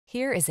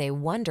Here is a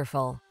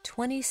wonderful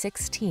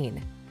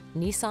 2016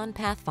 Nissan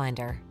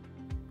Pathfinder.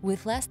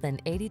 With less than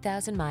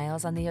 80,000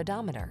 miles on the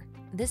odometer,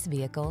 this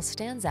vehicle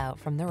stands out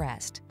from the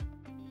rest.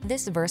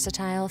 This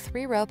versatile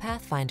three-row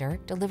Pathfinder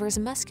delivers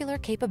muscular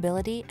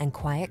capability and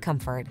quiet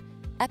comfort.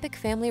 Epic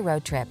family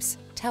road trips,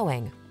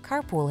 towing,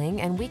 carpooling,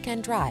 and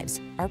weekend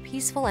drives are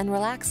peaceful and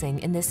relaxing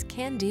in this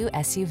can-do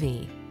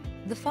SUV.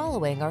 The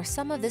following are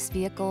some of this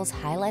vehicle's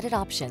highlighted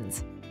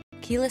options: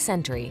 keyless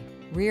entry,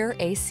 rear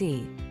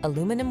AC,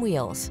 aluminum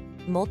wheels,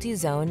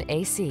 multi-zone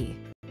AC,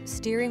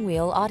 steering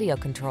wheel audio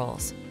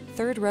controls,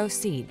 third row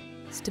seat,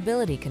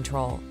 stability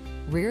control,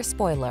 rear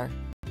spoiler,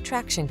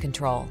 traction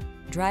control,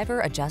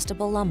 driver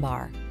adjustable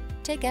lumbar.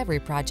 Take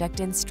every project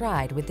in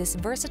stride with this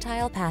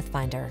versatile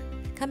Pathfinder.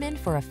 Come in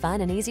for a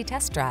fun and easy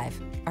test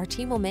drive. Our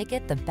team will make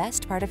it the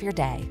best part of your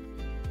day.